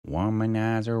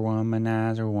Womanizer,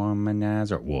 womanizer,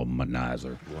 womanizer,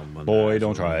 womanizer. Boy,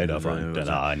 don't try to front, and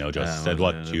I know just said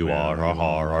what you are.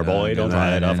 Or boy, don't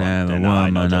try to front, and I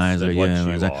know just said what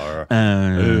you are.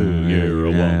 Ooh, you're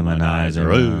a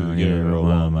womanizer. Ooh, you're a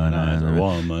womanizer.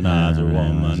 Womanizer,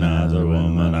 womanizer,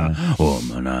 womanizer,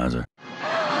 womanizer.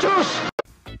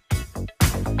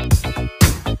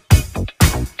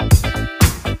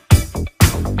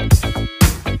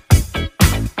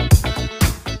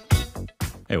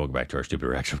 Hey, welcome back to our stupid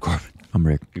reaction of Corbin. I'm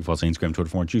Rick. You can follow us on Instagram, Twitter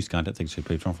for more juice content. Thanks to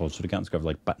Patreon, follow us to the account, subscribe,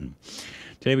 like button.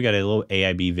 Today we got a little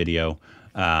AIB video,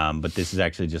 but this is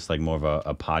actually just like more of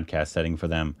a podcast setting for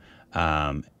them.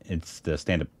 It's the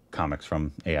stand-up comics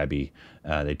from AIB.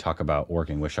 They talk about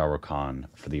working with Shah Rukh Khan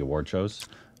for the award shows.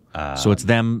 So it's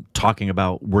them talking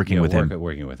about working with him.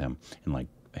 Working with him and like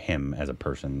him as a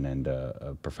person and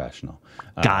a professional.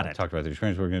 Got it. Talked about their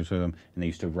experience working with him, and they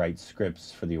used to write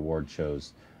scripts for the award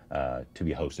shows to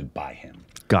be hosted by him.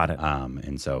 Got it.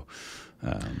 And so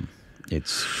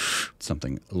it's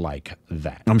something like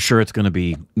that. I'm sure it's going to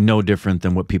be no different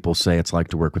than what people say it's like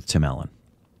to work with Tim Allen.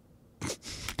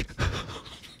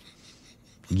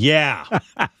 Yeah,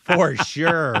 for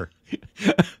sure.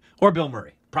 Or Bill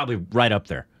Murray. Probably right up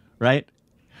there, right?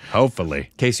 Hopefully.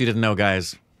 In case you didn't know,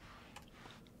 guys,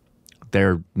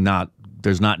 there's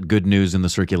not good news in the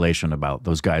circulation about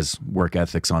those guys' work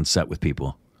ethics on set with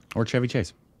people. Or Chevy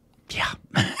Chase. Yeah.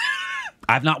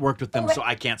 I've not worked with them, so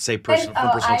I can't say from personal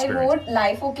experience. I wrote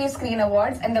Life OK Screen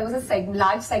Awards, and there was a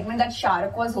large segment that Shah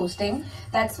Rukh was hosting.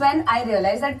 That's when I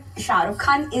realized that Shah Rukh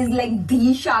Khan is like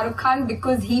the Shah Rukh Khan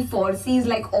because he foresees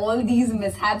like all these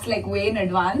mishaps like way in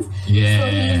advance. Yes.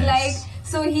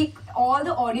 So he's like, all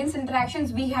the audience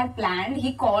interactions we had planned,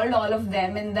 he called all of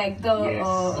them in like the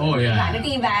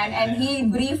vanity van, and he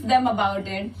briefed them about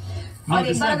it. No,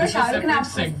 this is a separate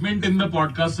segment in the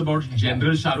podcast about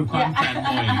General Shah Rukh Khan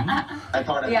fanboying. I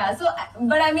thought. Yeah, so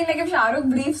but I mean, like if Shah Rukh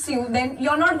briefs you, then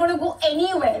you're not going to go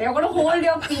anywhere. You're going to hold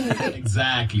your peace.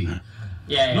 Exactly.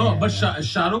 But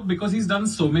Shah Rukh, because he's done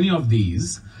so many of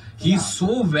these, he's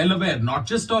so well aware, not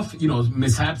just of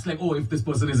mishaps like if this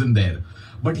person isn't there,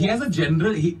 but he has a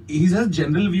general he has a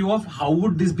general view of how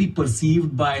would this be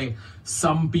perceived by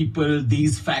some people,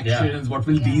 these factions, what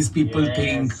will these people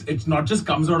think. It not just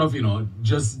comes out of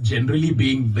just generally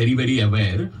being very, very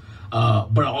aware,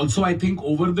 but also I think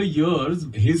over the years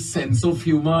his sense of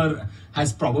humor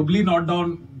has probably not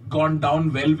gone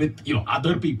down well with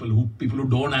other people who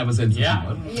don't have a sense of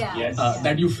humor.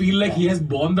 That you feel like he has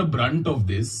borne the brunt of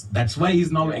this. That's why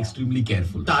he's now extremely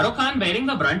careful. Shah Rukh Khan bearing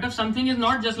the brunt of something is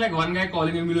not just like one guy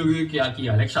calling him kya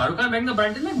kiya. Like Shah Rukh Khan bearing the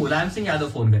brunt is like Mulayam Singh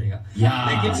Yadav phone karega.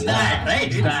 Like it's that, right?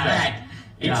 It's that.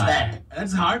 It's that.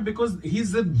 That's hard because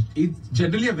he's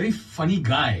generally a very funny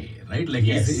guy, right? Like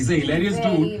he's a hilarious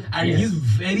dude, and he's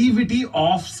very witty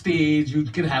off stage. You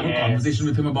can have a conversation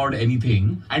with him about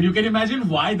anything, and you can imagine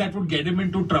why that would get him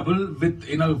into trouble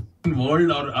in a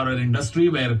world or an industry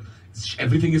where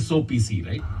everything is so PC,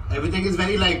 right? Everything is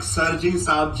very like Sir ji,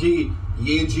 Saab ji,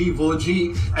 ye ji, wo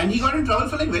ji, and he got in trouble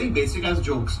for like very basic ass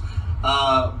jokes.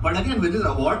 But again, with this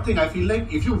award thing, I feel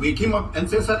like if you wake him up and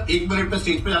say, "Sir, 1 minute पे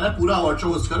stage पे जाना है, पूरा award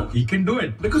show host करो," he can do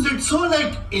it because it's so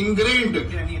like ingrained.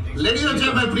 Ladies and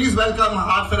gentlemen, please welcome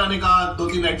हाथ फिराने का,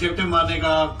 2-3 adjective मारने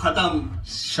का, खत्म.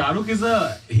 Shah Rukh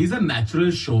he's a natural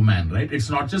showman, right?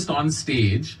 It's not just on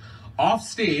stage. Off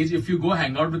stage, if you go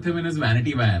hang out with him in his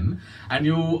vanity van and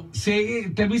you say, hey,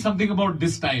 tell me something about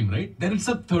this time, right? Then it's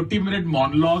a 30-minute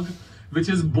monologue, which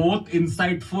is both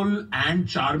insightful and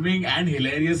charming and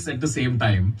hilarious at the same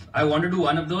time. I want to do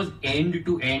one of those end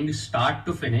to end, start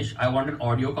to finish. I want an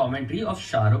audio commentary of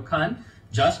Shah Rukh Khan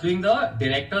just doing the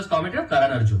director's commentary of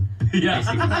Karan Arjun.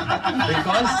 Basically.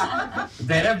 Because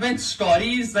there have been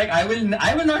stories, like I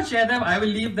will not share them, I will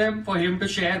leave them for him to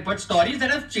share, but stories that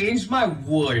have changed my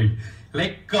world.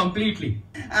 Like completely.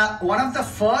 One of the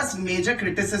first major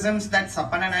criticisms that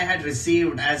Sapan and I had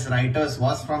received as writers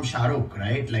was from Shah Rukh,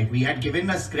 right? Like we had given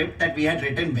a script that we had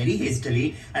written very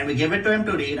hastily and we gave it to him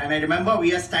to read. And I remember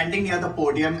we are standing near the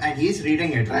podium and he's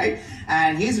reading it, right?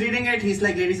 And he's reading it, he's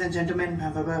like, ladies and gentlemen,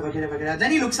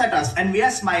 then he looks at us and we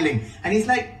are smiling and he's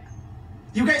like,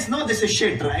 you guys know this is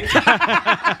shit, right? Oh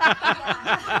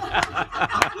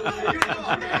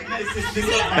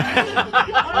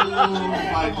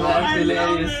my God. That's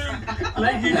hilarious.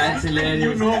 That's hilarious.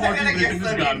 You know what is written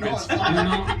is garbage.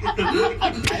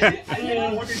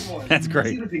 That's great.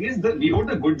 See, the thing is, we wrote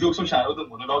the good jokes of Shah Rukh, the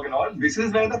monologue and all. This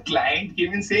is where the client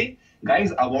came and saying,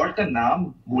 guys, award का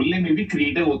नाम बोलने में भी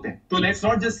creative होते हैं. So let's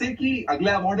not just say कि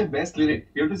अगला award है best lyric.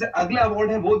 You have to say अगला award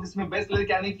है वो जिसमें best lyric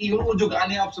यानी कि वो जो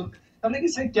गाने आप सुन. हमने कि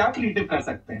सर क्या creative कर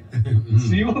सकते हैं?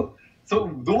 So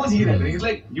those he read. He's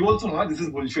like, you also know this is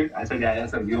bullshit. I said, yeah,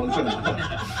 sir, you also know.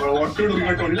 But what to do?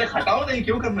 He told me like, hatao nahi,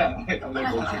 kyun karna? I'm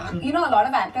like, okay. You know, a lot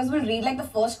of actors will read like the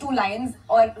first 2 lines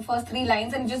or first 3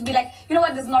 lines and just be like, you know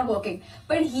what, this is not working.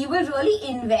 But he will really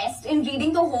invest in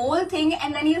reading the whole thing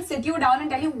and then he'll sit you down and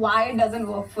tell you why it doesn't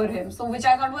work for him. So which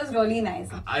I thought was really nice.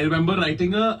 I remember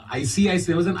writing a ICICI,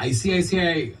 there was an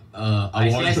ICICI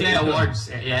awards.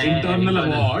 Internal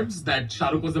awards that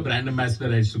Shahrukh was the brand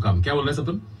ambassador edge to come. Kya bol rahe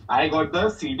Sapan? I got the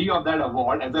CD of that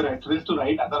award as a reference to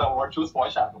write other award shows for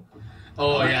Shahrukh.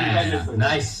 Oh yeah.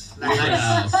 Nice.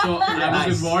 Yeah. So I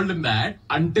was involved in that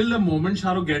until the moment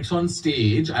Shahrukh gets on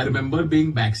stage. I remember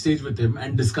being backstage with him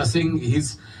and discussing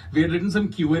his. We had written some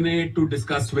Q&A to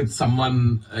discuss with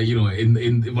someone,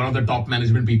 in one of the top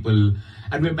management people.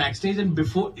 And we're backstage, and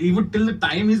before, even till the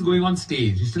time he's going on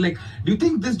stage, he's still like, "Do you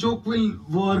think this joke will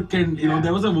work?" And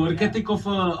there was a work ethic of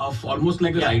almost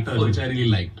like a writer, which I really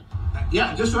liked.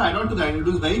 Yeah, just to add on to that, it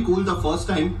was very cool the first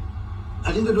time.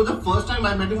 I think that was the first time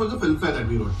I met him was the film fair that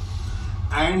we wrote.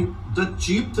 And the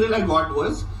cheap thrill I got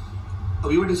was,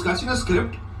 we were discussing a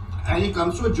script and he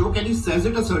comes to a joke and he says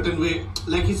it a certain way,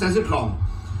 like he says it wrong.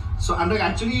 So I'm like,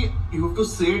 actually, you have to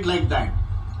say it like that.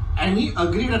 And he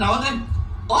agreed and I was like,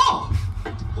 oh!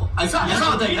 ऐसा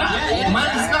होता है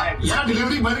इसका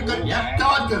delivery मैंने क्या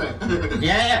बात कर रहा है?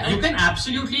 Yeah. You can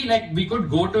absolutely, like, we could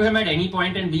go to him at any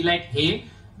point and be like, hey,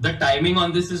 the timing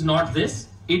on this is not this,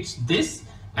 it's this.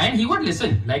 And he would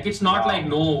listen. Like, it's not like,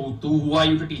 no, who are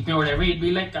you to teach me or whatever. He'd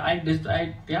be like, I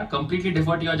completely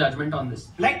defer to your judgment on this.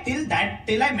 Like, till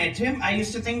I met him, I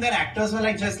used to think that actors were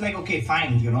like, just like, okay,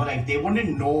 fine, like they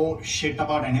wouldn't know shit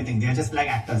about anything. They're just like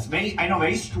actors. Very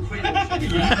stupid. A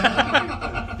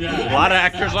lot of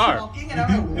actors are. Talking and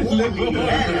I'm like, holy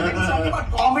hell. He's talking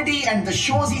about comedy and the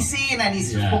shows he's seen, and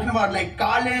he's spoken about like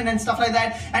Carlin and stuff like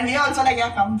that. And we also like,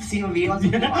 yeah, come see, we also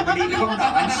do comedy club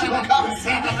now. And come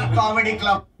see comedy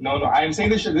club. No, I'm saying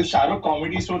this Shahrukh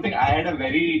comedy store thing, I had a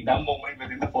very dumb moment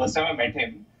with him the first time I met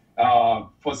him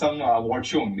for some award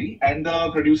show only. And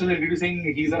the producers were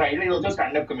introducing, he's a writer, he's also a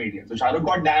stand-up comedian. So Shahrukh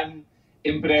got damn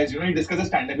impressed. He discusses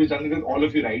stand-up, he's done it with all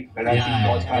of you, right? That I've seen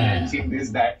George Carlin, I've seen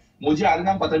this, that. मुझे आगे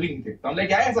नाम पता भी नहीं थे. So I'm like,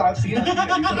 yeah, sir, I've seen it.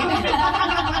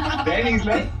 Then he's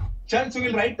like, chal, so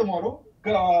we'll write tomorrow.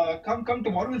 Come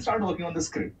tomorrow, we'll start working on the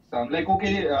script. So I'm like,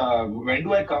 okay, when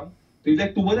do I come? So he's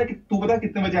like, तू बता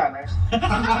कितने बजे आना है?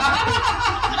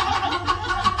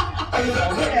 I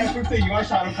could say, you are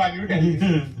Shahrukh Khan, you tell me.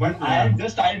 But I had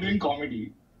just started doing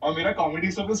comedy. और मेरा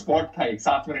comedy show पे spot था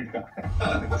 7 मिनट का.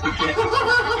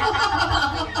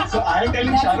 So I am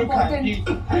telling Shahrukh Khan कि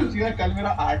actually कल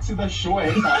मेरा 8 से 10 show है.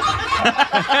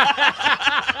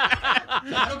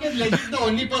 Shahrukh is legit the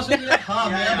only person who's like,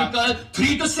 because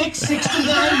 3 to 6, 6 to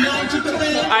 9, 9 to 10.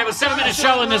 I have a 7-minute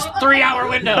show in this 3-hour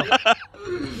window.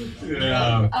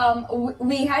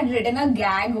 We had written a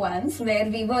gag once where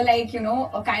we were like,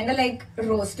 kind of like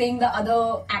roasting the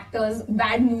other actors'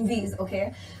 bad movies,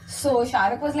 okay? So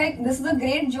Shahrukh was like, this is a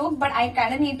great joke, but I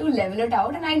kind of need to level it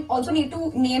out and I also need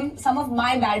to name some of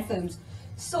my bad films.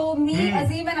 So me,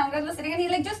 Azim and Angad were sitting and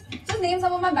he's like, just name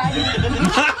some of my bad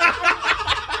movies.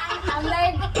 I'm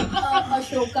like,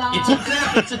 Ashoka.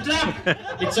 It's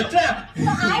a trap.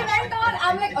 So I went on,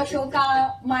 I'm like,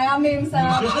 Ashoka, Maya Memsa,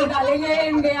 Dalinga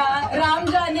India, Ram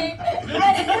Jane.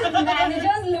 And his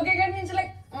manager's looking at me and she's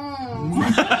like,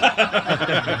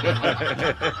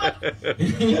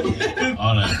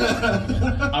 Alright.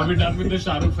 Are we done with the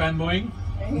Shahrukh fanboying?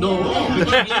 No,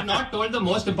 because we have not told the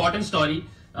most important story.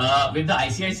 With the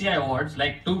ICICI awards,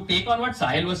 like to take on what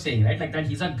Sahil was saying, right? Like that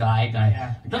he's a guy.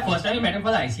 Yeah. The first time we met him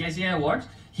for the ICICI awards,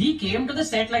 he came to the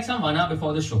set like some 1 hour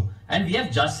before the show, and we have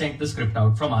just sent the script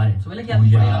out from our end. So we're like,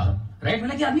 right? We're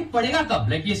like, padega kab?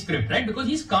 Like this script, right? Because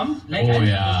he's come like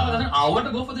an hour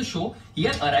to go for the show. He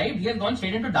has arrived. He has gone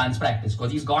straight into dance practice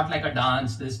because he's got like a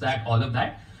dance, this, that, all of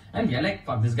that. And we are like,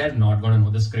 fuck, this guy's not gonna know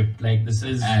the script. Like he's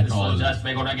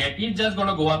just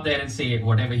gonna go up there and say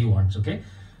whatever he wants, okay?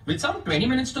 With some 20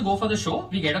 minutes to go for the show,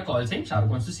 we get a call saying Shahrukh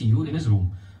wants to see you in his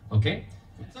room. Okay?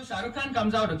 So Shahrukh Khan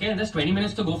comes out, okay, and there's 20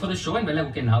 minutes to go for the show, and we're like,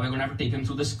 okay, now we're gonna have to take him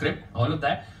through the script, all of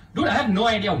that. Dude, I have no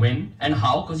idea when and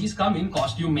how, because he's come in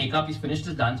costume, makeup, he's finished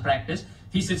his dance practice.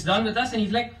 He sits down with us and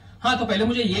he's like, हाँ तो पहले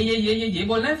मुझे ये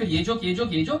बोलना है, फिर ये joke,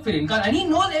 फिर इनका, and he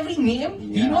knows every name,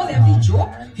 he knows every joke,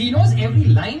 he knows every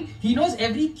line, he knows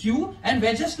every cue, and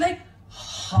we're just like,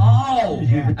 how?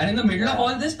 And in the middle of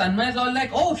all this, Tanmay is all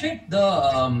like, oh shit,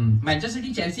 the Manchester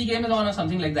City Chelsea game is on or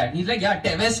something like that. And he's like, yeah,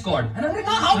 Tevez scored. And I'm like,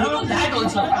 how do you know that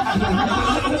also? How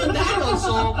do you know that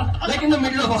also? Like in the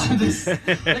middle of all this.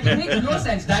 Like it makes no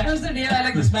sense. That was the day I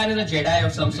like, this man is a Jedi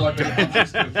of some sort.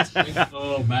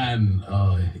 Oh man,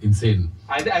 insane.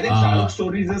 I think Shahruk's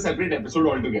story is a separate episode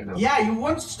altogether. Yeah, you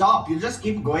won't stop. You just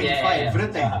keep going for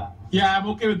everything. Yeah, I'm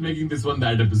okay with making this one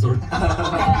that episode.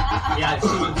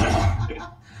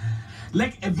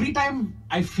 Like every time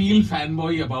I feel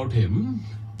fanboy about him,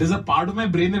 there's a part of my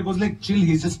brain that goes like, chill,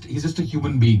 he's just a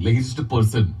human being, like he's just a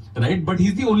person, right? But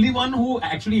he's the only one who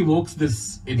actually evokes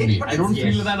this in me. I don't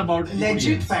feel that about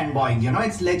legit fanboying, you know,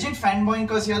 it's legit fanboying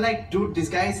because you're like, dude, this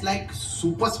guy is like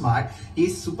super smart.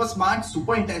 He's super smart,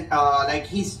 super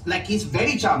he's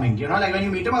very charming, you know, like when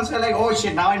you meet him also you're like, oh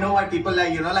shit, now I know why people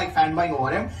like, you know, like fanboying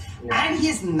over him. And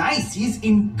he's nice. He's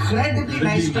incredibly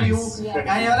nice to you.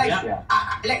 And you're like,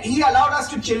 like he allowed us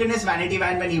to chill in his vanity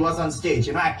van when he was on stage.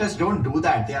 You know, actors don't do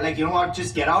that. They're like, you know what,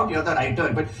 just get out. You're the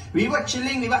writer. But we were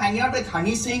chilling. We were hanging out with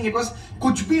Honey Singh. It was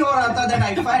kuch bhi ho raha tha that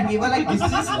I find. We were like, this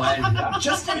is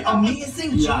just an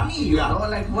amazing journey. You know,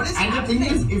 like what is happening?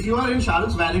 And the thing is, if you are in Shah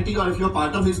Rukh's vanity or if you're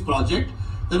part of his project,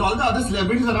 then all the other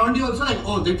celebrities around you also like,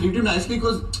 oh, they treat you nicely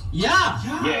because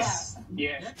Yes.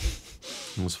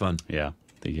 It was fun. Yeah.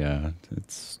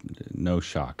 It's no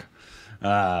shock.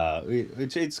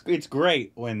 It's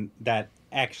great when that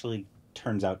actually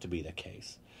turns out to be the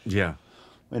case. Yeah.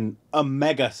 When a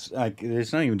mega, like,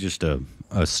 it's not even just a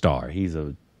star. He's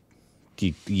in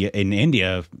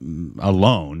India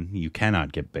alone, you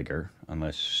cannot get bigger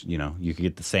unless, you know, you could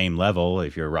get the same level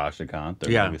if you're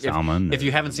Rajnikant or Salman. If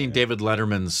you haven't seen David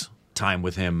Letterman's time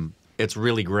with him, it's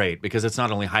really great because it's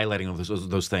not only highlighting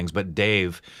those things, but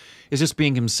Dave is just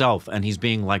being himself, and he's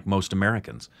being like most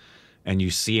Americans. And you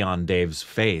see on Dave's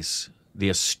face the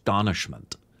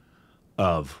astonishment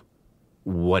of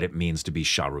what it means to be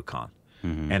Shah Rukh Khan.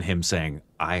 And him saying,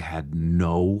 I had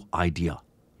no idea.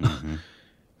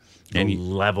 The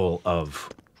level of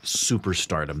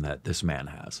superstardom that this man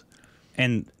has.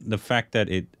 And the fact that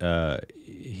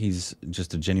he's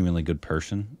just a genuinely good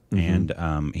person,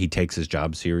 and he takes his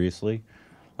job seriously.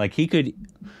 Like he could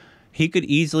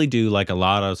easily do like a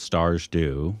lot of stars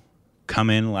do,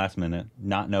 come in last minute,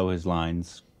 not know his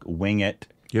lines, wing it.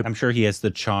 I'm sure he has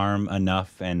the charm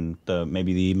enough and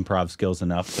maybe the improv skills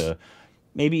enough to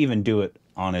maybe even do it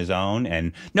on his own,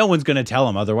 and no one's going to tell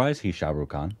him otherwise. He's Shah Rukh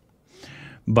Khan.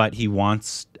 But he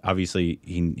wants, obviously,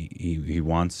 he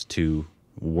wants to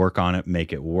work on it,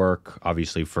 make it work,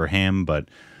 obviously for him, but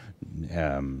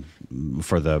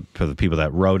for the people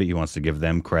that wrote it, he wants to give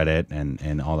them credit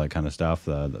and all that kind of stuff.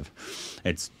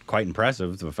 It's quite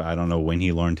impressive. I don't know when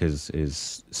he learned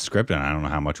his script, and I don't know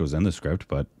how much was in the script,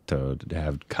 but to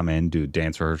have come in, do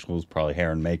dance rehearsals, probably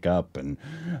hair and makeup, and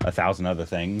 1,000 other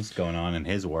things going on in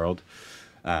his world.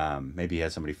 Maybe he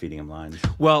has somebody feeding him lines.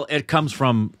 Well, it comes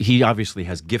from, he obviously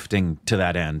has gifting to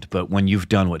that end, but when you've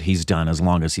done what he's done, as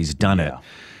long as he's done it,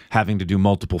 having to do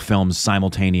multiple films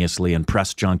simultaneously and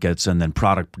press junkets and then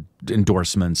product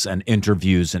endorsements and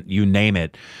interviews and you name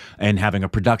it, and having a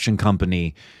production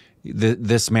company,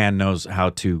 this man knows how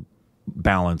to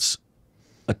balance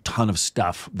a ton of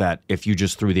stuff that if you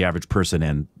just threw the average person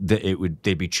in,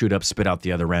 they'd be chewed up, spit out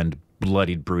the other end,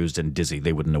 bloodied, bruised, and dizzy.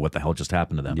 They wouldn't know what the hell just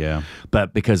happened to them. Yeah.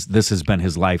 But because this has been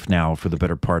his life now for the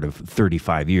better part of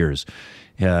 35 years,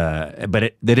 but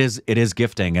it is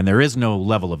gifting, and there is no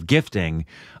level of gifting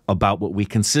about what we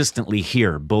consistently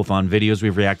hear, both on videos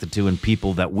we've reacted to and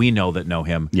people that we know that know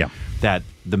him. Yeah. That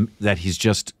he's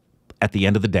just, at the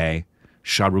end of the day,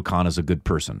 Shah Rukh Khan is a good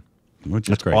person. Which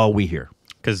is That's great. all we hear.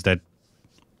 Because that,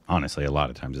 honestly, a lot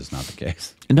of times it's not the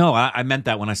case. No, I meant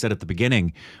that when I said at the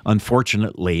beginning.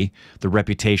 Unfortunately, the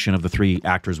reputation of the three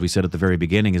actors we said at the very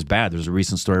beginning is bad. There's a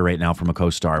recent story right now from a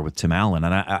co-star with Tim Allen,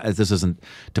 and this isn't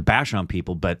to bash on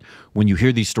people, but when you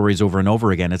hear these stories over and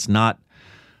over again, it's not.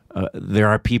 There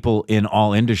are people in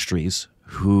all industries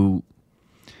who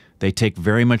they take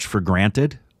very much for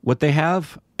granted what they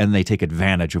have, and they take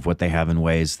advantage of what they have in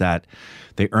ways that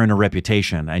they earn a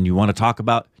reputation. And you want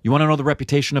to know the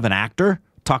reputation of an actor?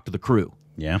 Talk to the crew.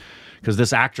 Yeah. Because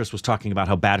this actress was talking about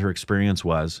how bad her experience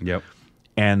was. Yep.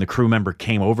 And the crew member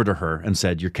came over to her and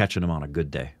said, "You're catching him on a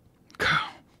good day."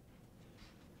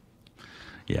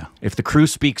 Yeah. If the crew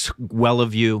speaks well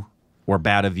of you or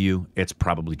bad of you, it's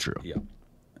probably true. Yeah.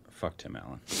 Fuck Tim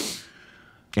Allen.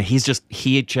 And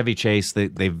Chevy Chase,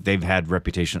 they've had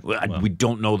reputation. We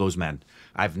don't know those men.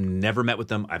 I've never met with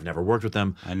them. I've never worked with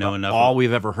them. I know enough. All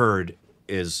we've ever heard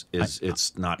is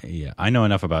it's not Yeah, I know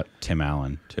enough about Tim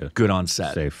Allen to good on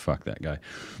set. say fuck that guy.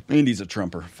 And he's a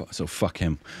Trumper, so fuck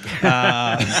him.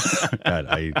 God,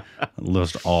 I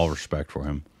lost all respect for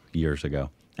him years ago.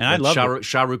 And I love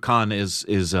Shah Rukh Khan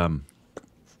is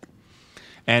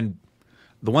and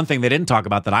the one thing they didn't talk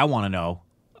about that I want to know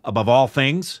above all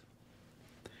things,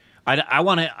 I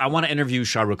want to interview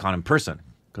Shah Rukh Khan in person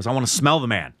because I want to smell the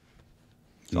man.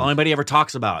 It's all anybody ever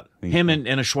talks about. Him and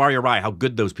Aishwarya Rai, how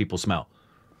good those people smell.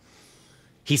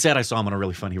 He said I saw him on a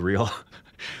really funny reel.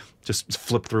 Just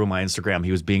flipped through my Instagram.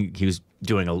 He was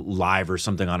doing a live or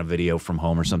something on a video from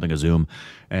home or something, a Zoom,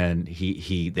 and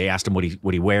they asked him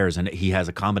what he wears, and he has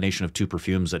a combination of 2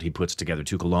 perfumes that he puts together,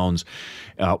 2 colognes,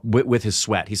 with his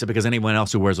sweat. He said because anyone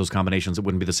else who wears those combinations, it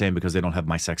wouldn't be the same because they don't have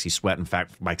my sexy sweat. In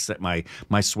fact,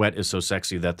 my sweat is so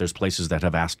sexy that there's places that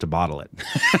have asked to bottle it.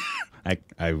 I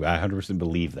 100%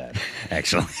 believe that,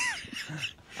 actually.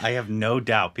 I have no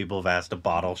doubt people have asked to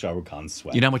bottle Shah Rukh Khan's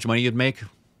sweat. You know how much money you'd make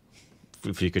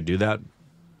if you could do that?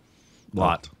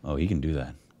 Lot. Oh, he can do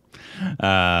that.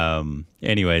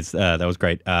 Anyways, that was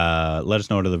great. Let us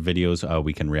know what other videos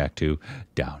we can react to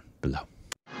down below.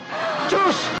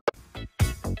 Juice!